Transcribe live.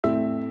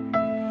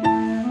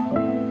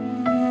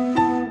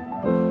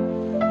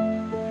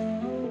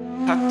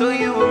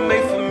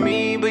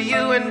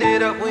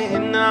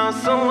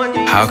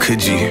How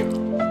could you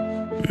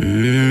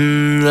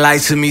lie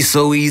to me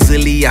so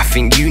easily? I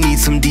think you need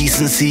some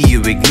decency.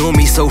 You ignore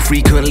me so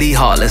frequently.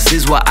 Heartless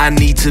is what I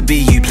need to be.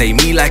 You play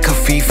me like a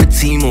Fifa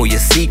team. All your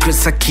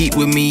secrets I keep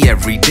with me.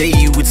 Every day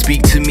you would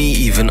speak to me.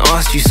 Even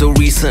asked you so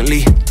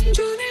recently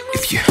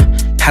if you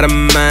had a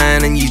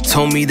man, and you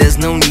told me there's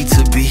no need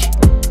to be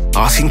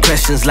asking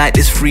questions like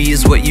this. Free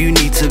is what you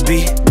need to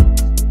be.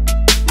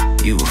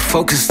 You were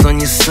focused on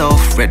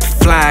yourself, red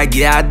flag,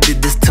 yeah, I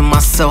did this to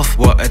myself.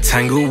 What a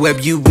tangled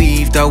web you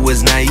weaved, I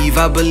was naive,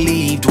 I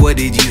believed. What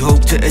did you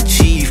hope to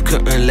achieve?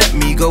 Couldn't let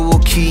me go or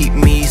keep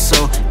me.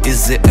 So,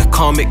 is it a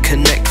karmic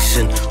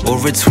connection,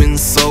 or a twin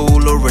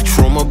soul, or a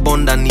trauma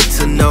bond? I need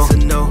to know.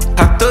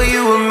 I thought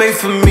you were made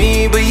for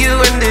me, but you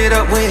ended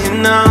up with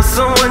him now,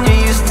 someone you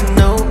used to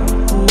know.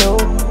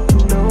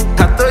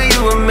 I thought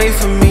you were made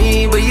for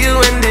me, but you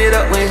ended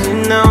up with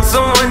him now,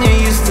 someone you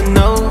used to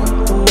know.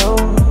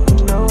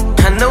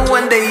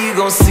 One day you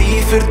gon'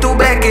 see, फिर तू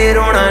बहके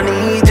रोना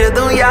नहीं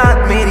जदों याद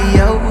मेरी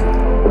आऊ.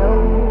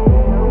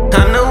 I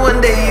know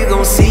one day you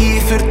gon' see,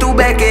 फिर तू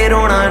बहके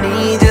रोना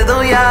नहीं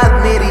जदों याद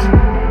मेरी.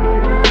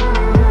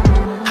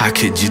 How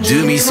could you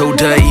do me so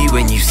dirty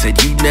when you said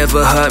you'd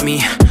never hurt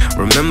me?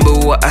 Remember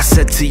what I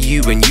said to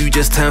you when you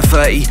just turned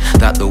 30?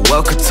 That the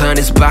world could turn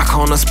its back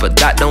on us, but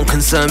that don't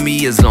concern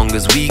me as long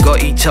as we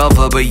got each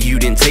other. But you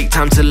didn't take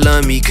time to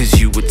learn me, cause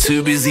you were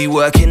too busy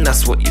working,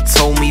 that's what you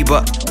told me.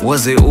 But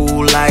was it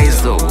all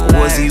lies though?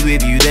 Was he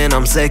with you then?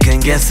 I'm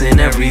second guessing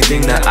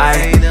everything that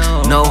I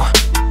know.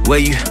 Were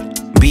you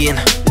being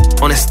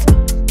honest?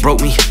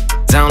 Broke me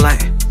down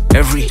like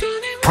every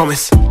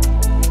promise.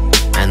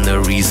 And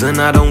the reason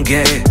I don't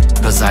get it,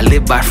 cause I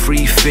live by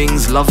 3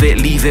 things: love it,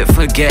 leave it,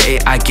 forget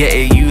it. I get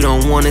it, you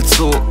don't wanna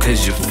talk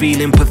cause you're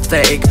feeling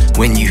pathetic.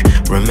 When you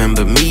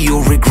remember me,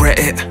 you'll regret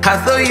it. I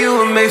thought you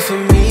were made for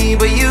me,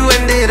 but you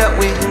ended up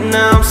with him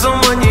now, I'm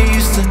someone you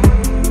used to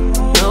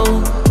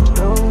know.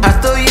 I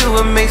thought you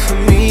were made for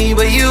me,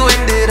 but you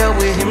ended up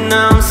with him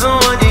now, I'm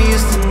someone you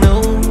used to know.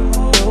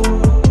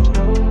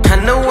 I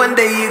know one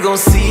day you gon'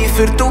 see,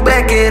 फिर तू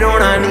बहके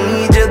रोना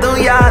नहीं जदों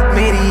याद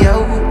मेरी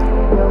आऊ.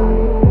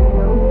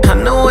 I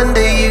know one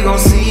day you gon'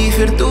 see,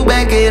 फिर तू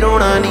बहके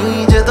रोना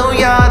नहीं जदों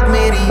याद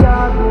मेरी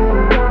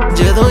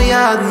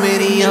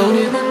आऊ.